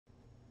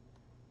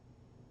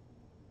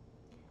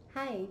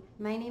Hi,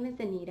 my name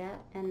is Anita,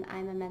 and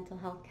I'm a mental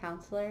health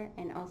counselor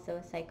and also a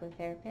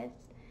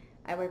psychotherapist.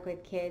 I work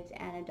with kids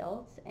and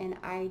adults, and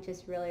I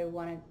just really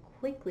want to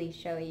quickly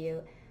show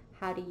you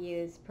how to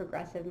use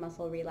progressive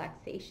muscle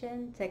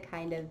relaxation to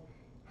kind of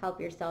help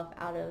yourself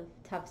out of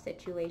tough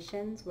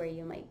situations where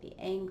you might be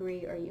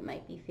angry or you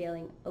might be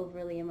feeling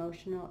overly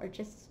emotional or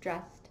just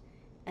stressed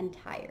and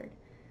tired.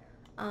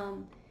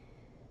 Um,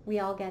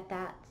 we all get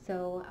that,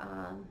 so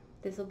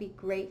this will be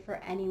great for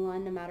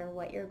anyone no matter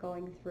what you're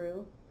going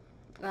through.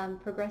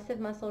 Progressive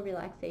muscle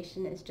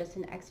relaxation is just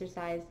an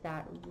exercise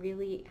that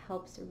really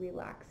helps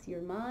relax your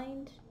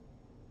mind,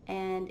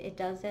 and it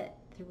does it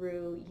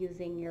through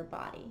using your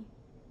body.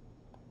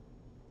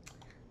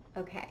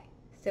 Okay,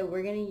 so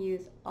we're going to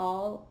use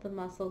all the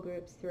muscle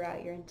groups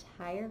throughout your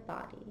entire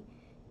body.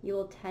 You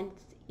will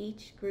tense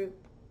each group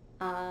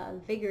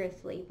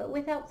vigorously, but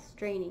without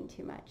straining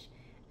too much.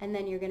 And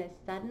then you're going to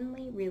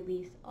suddenly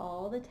release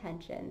all the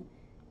tension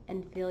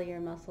and feel your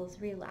muscles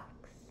relax.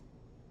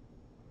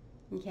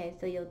 Okay,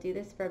 so you'll do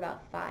this for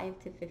about 5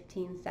 to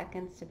 15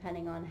 seconds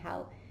depending on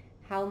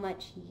how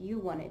much you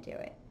want to do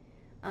it.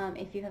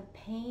 If you have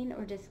pain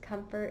or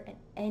discomfort at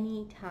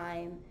any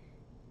time,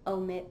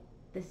 omit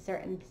the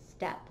certain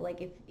step.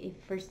 Like if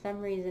for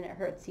some reason it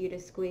hurts you to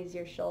squeeze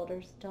your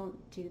shoulders,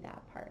 don't do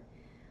that part.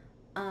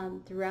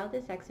 Throughout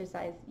this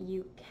exercise,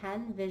 you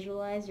can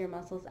visualize your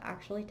muscles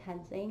actually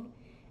tensing,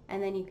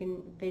 and then you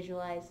can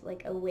visualize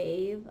like a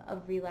wave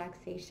of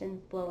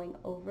relaxation flowing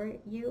over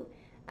you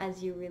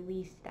as you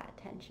release that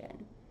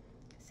tension.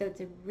 So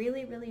it's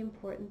really, really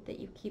important that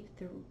you keep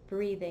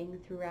breathing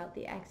throughout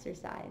the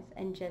exercise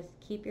and just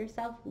keep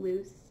yourself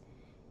loose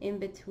in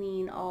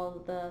between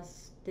all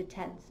the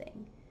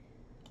tensing.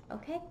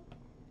 Okay?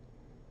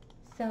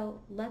 So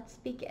let's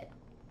begin.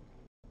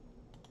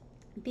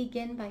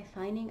 Begin by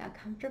finding a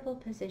comfortable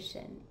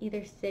position,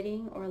 either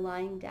sitting or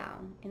lying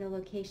down in a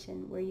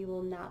location where you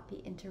will not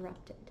be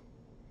interrupted.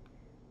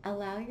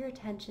 Allow your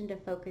attention to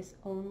focus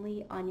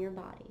only on your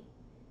body.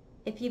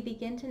 If you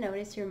begin to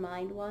notice your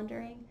mind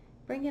wandering,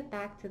 bring it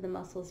back to the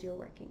muscles you're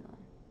working on.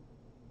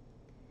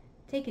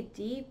 Take a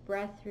deep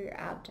breath through your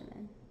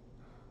abdomen.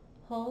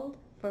 Hold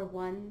for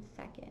 1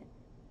 second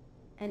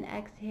and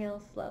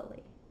exhale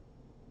slowly.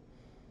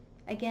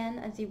 Again,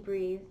 as you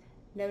breathe,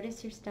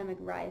 notice your stomach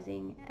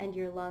rising and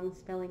your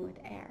lungs filling with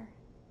air.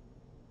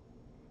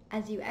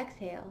 As you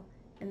exhale,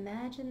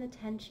 imagine the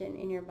tension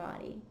in your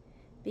body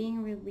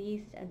being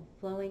released and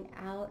flowing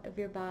out of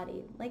your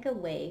body like a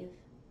wave.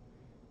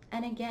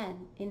 And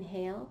again,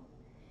 inhale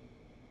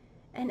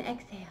and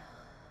exhale.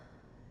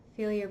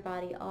 Feel your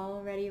body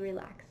already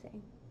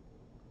relaxing.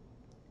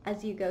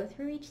 As you go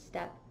through each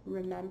step,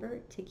 remember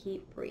to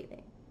keep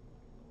breathing.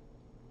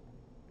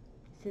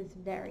 This is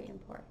very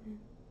important.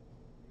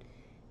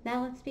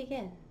 Now let's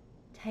begin.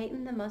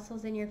 Tighten the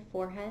muscles in your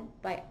forehead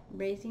by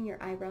raising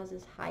your eyebrows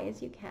as high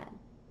as you can.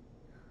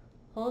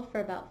 Hold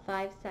for about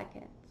 5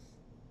 seconds.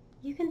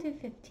 You can do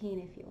 15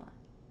 if you want.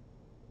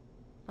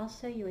 I'll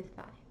show you with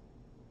 5.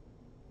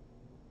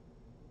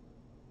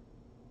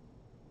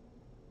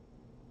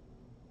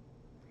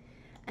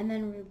 And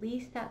then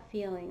release that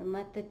feeling and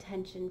let the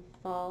tension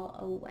fall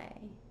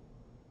away.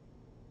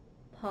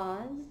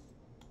 Pause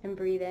and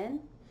breathe in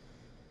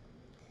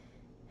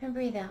and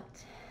breathe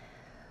out.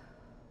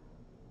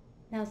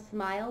 Now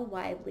smile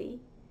widely,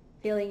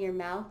 feeling your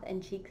mouth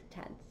and cheeks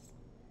tense.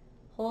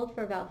 Hold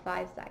for about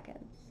 5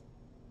 seconds.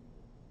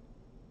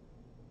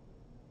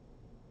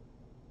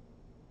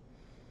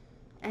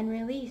 And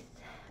release,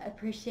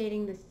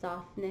 appreciating the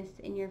softness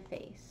in your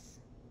face.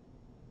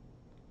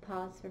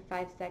 Pause for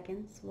 5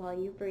 seconds while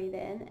you breathe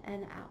in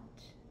and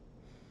out.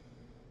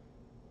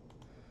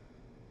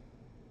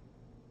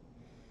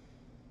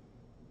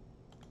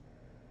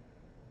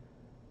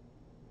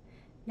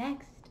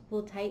 Next,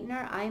 we'll tighten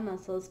our eye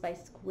muscles by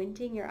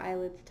squinting your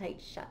eyelids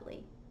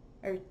tightly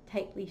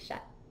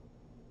shut.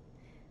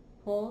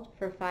 Hold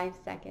for 5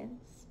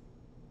 seconds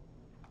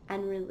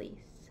and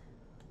release.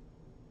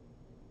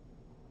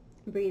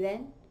 Breathe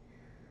in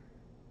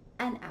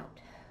and out.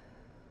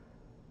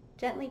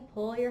 Gently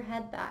pull your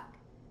head back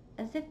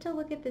as if to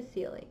look at the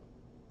ceiling.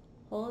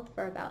 Hold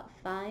for about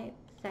 5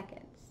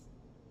 seconds.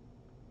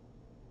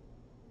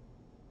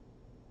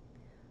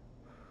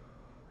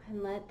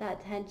 And let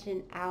that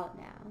tension out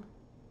now.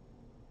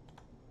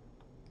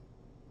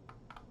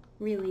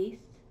 Release.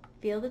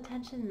 Feel the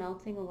tension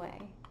melting away.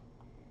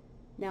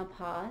 Now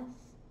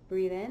pause,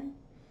 breathe in,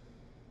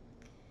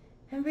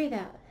 and breathe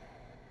out.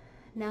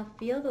 Now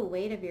feel the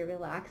weight of your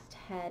relaxed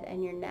head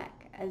and your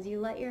neck as you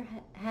let your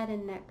head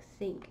and neck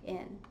sink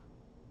in.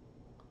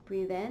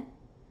 Breathe in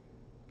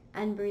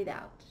and breathe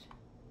out,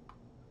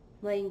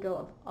 letting go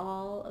of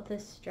all of the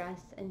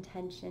stress and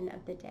tension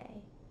of the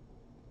day.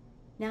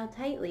 Now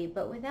tightly,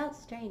 but without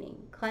straining,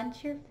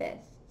 clench your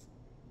fists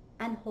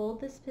and hold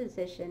this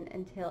position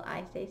until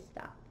I say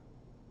stop.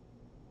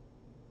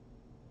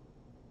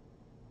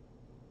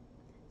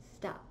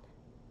 Stop.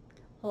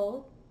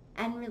 Hold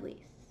and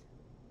release.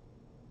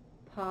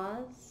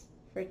 Pause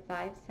for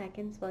 5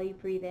 seconds while you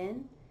breathe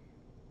in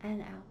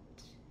and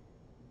out.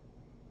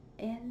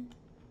 In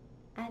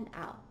and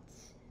out.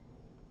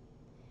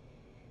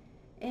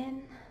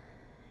 In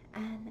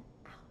and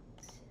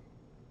out.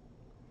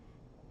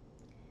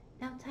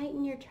 Now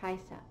tighten your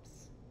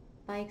triceps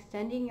by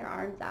extending your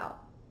arms out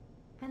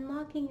and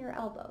locking your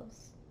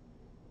elbows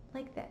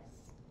like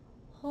this.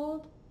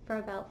 Hold for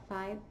about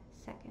 5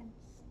 seconds.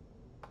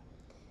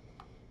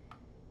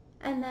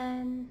 And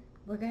then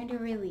we're going to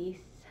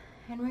release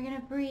and we're going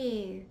to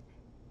breathe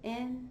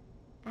in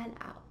and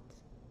out.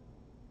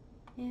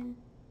 In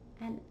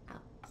and out.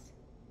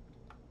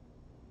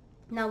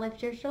 Now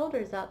lift your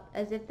shoulders up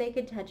as if they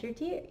could touch your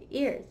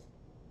ears.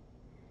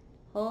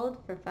 Hold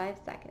for 5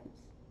 seconds.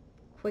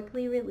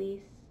 Quickly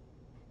release,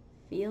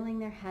 feeling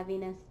their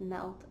heaviness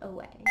melt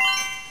away.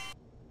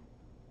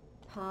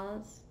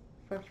 Pause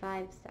for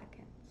 5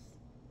 seconds.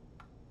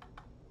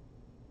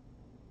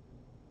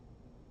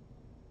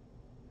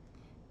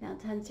 Now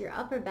tense your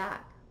upper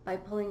back by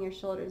pulling your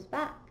shoulders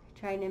back,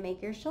 trying to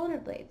make your shoulder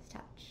blades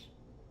touch.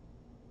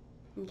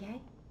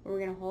 Okay? We're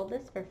going to hold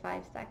this for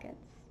 5 seconds.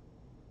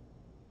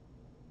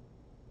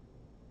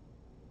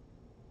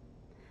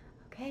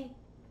 Okay,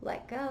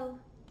 let go.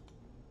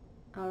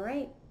 All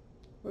right,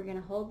 we're going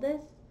to hold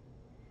this,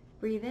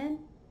 breathe in,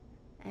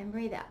 and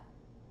breathe out.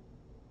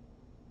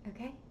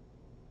 Okay?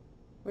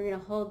 We're going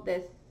to hold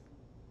this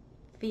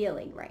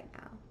feeling right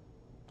now.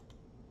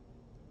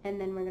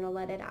 And then we're going to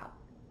let it out.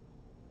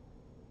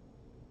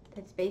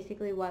 That's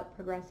basically what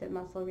progressive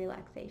muscle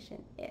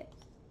relaxation is.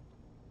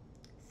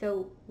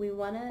 So we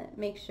want to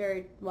make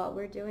sure while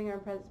we're doing our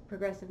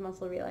progressive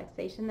muscle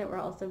relaxation that we're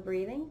also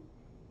breathing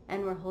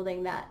and we're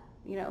holding that,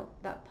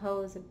 that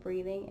pose of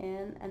breathing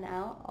in and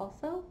out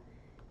also.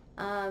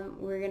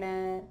 We're going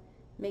to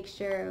make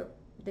sure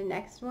the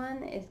next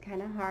one is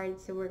kind of hard,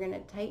 so we're going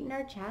to tighten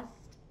our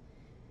chest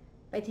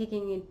by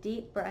taking a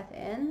deep breath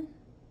in.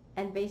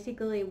 And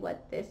basically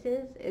what this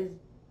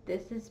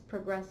is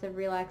progressive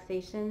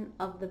relaxation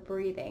of the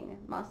breathing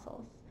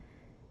muscles.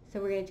 So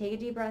we're going to take a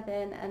deep breath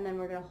in and then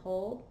we're going to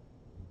hold.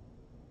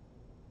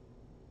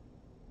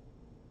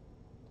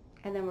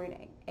 And then we're going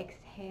to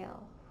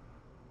exhale,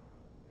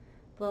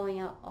 blowing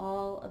out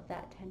all of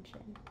that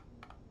tension.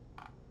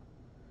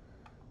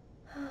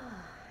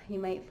 You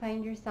might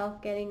find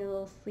yourself getting a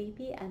little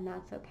sleepy, and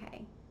that's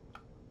okay.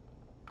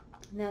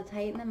 Now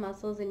tighten the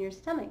muscles in your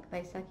stomach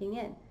by sucking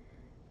in.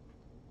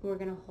 We're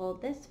going to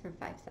hold this for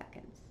 5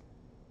 seconds.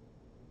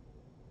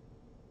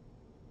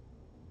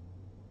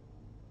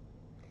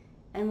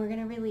 And we're going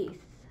to release.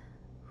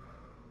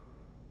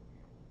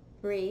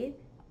 Breathe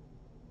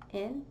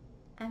in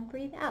and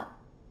breathe out.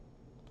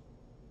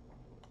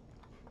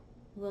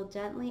 We'll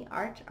gently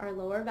arch our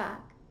lower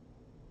back.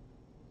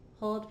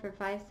 Hold for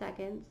 5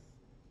 seconds.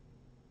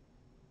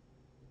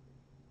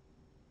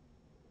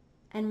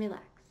 And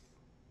relax.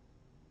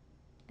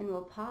 And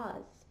we'll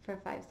pause for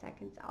 5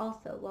 seconds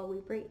also while we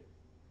breathe.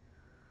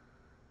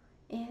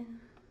 In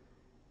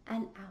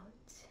and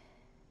out.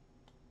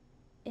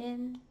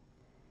 In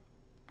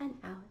and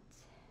out.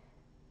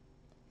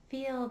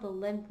 Feel the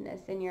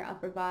limpness in your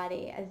upper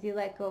body as you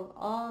let go of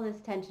all this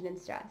tension and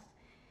stress.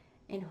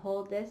 And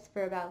hold this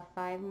for about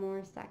 5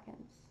 more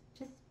seconds.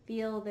 Just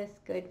feel this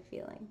good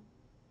feeling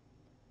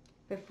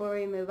before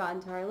we move on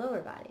to our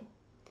lower body.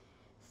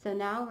 So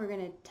now we're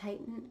going to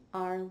tighten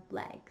our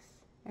legs.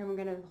 And we're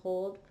going to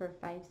hold for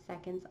 5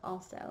 seconds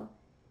also.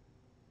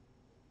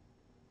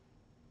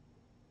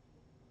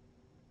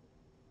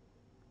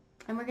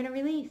 And we're going to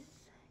release.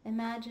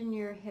 Imagine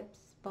your hips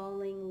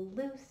falling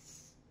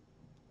loose,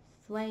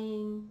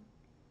 swaying.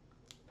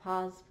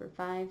 Pause for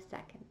 5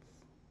 seconds.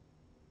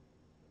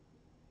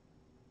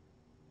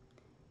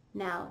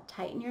 Now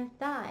tighten your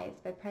thighs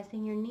by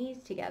pressing your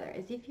knees together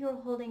as if you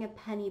were holding a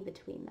penny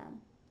between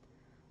them.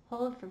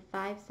 Hold for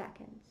 5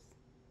 seconds.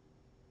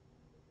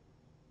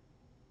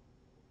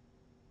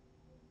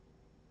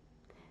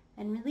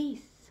 And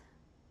release.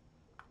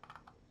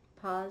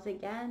 Pause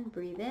again,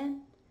 breathe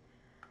in,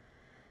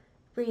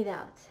 breathe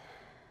out.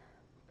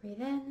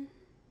 Breathe in,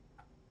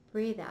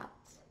 breathe out.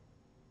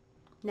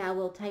 Now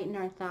we'll tighten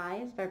our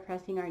thighs by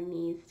pressing our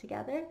knees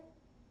together.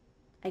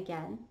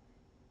 Again,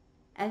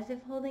 as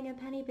if holding a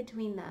penny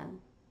between them,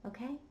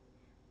 okay?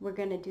 We're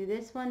going to do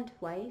this one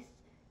twice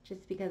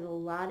just because a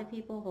lot of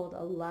people hold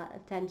a lot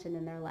of tension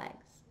in their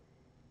legs.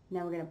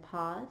 Now we're going to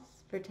pause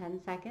for 10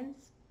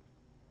 seconds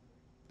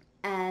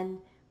and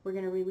we're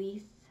going to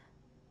release.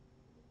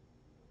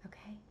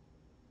 Okay?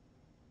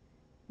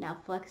 Now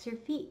flex your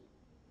feet,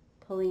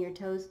 pulling your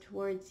toes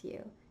towards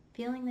you,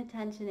 feeling the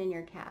tension in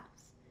your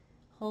calves.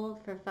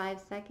 Hold for 5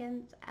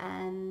 seconds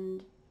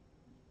and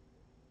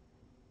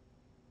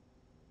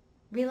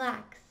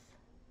relax.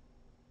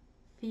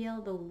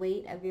 Feel the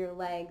weight of your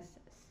legs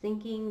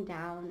sinking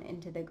down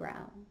into the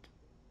ground.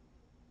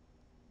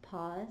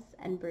 Pause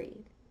and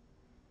breathe.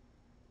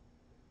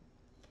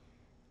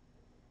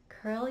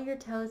 Curl your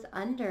toes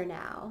under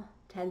now,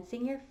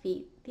 tensing your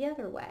feet the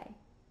other way.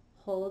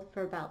 Hold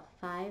for about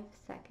 5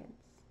 seconds.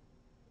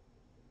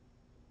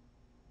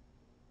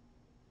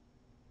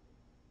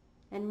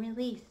 And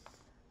release.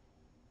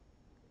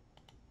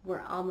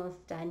 We're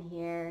almost done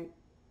here.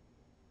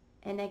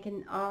 And I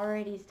can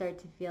already start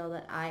to feel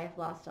that I have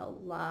lost a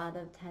lot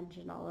of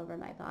tension all over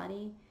my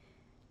body.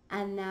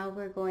 And now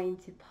we're going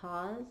to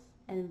pause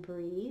and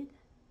breathe.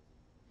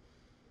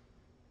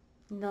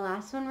 And the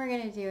last one we're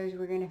going to do is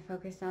we're going to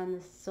focus on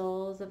the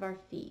soles of our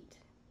feet.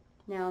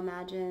 Now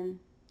imagine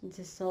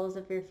the soles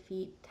of your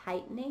feet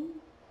tightening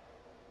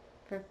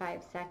for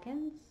 5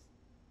 seconds.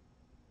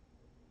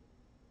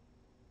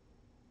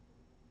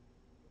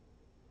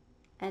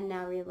 And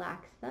now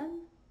relax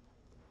them.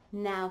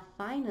 Now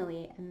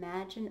finally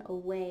imagine a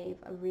wave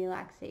of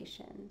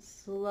relaxation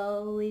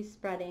slowly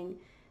spreading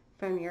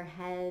from your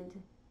head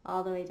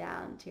all the way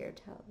down to your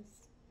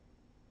toes.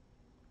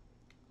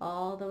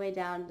 All the way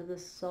down to the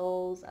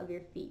soles of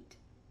your feet.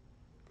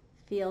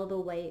 Feel the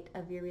weight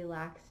of your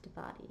relaxed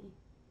body.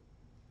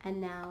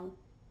 And now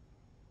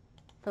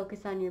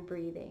focus on your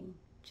breathing.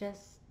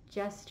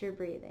 Just your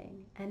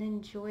breathing and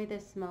enjoy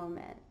this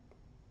moment.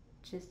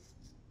 Just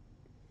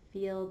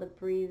feel the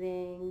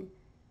breathing,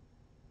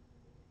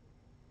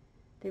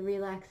 the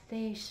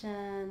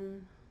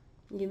relaxation.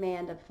 You may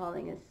end up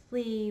falling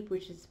asleep,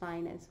 which is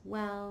fine as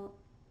well.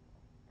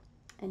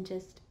 And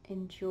just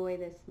enjoy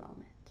this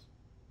moment.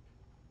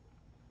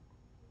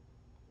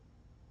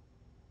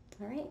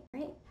 All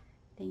right.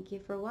 Thank you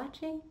for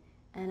watching,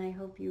 and I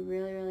hope you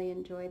really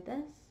enjoyed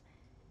this,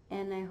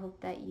 and I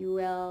hope that you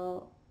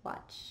will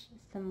watch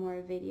some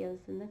more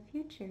videos in the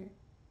future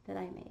that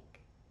I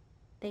make.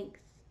 Thanks.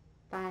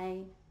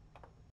 Bye.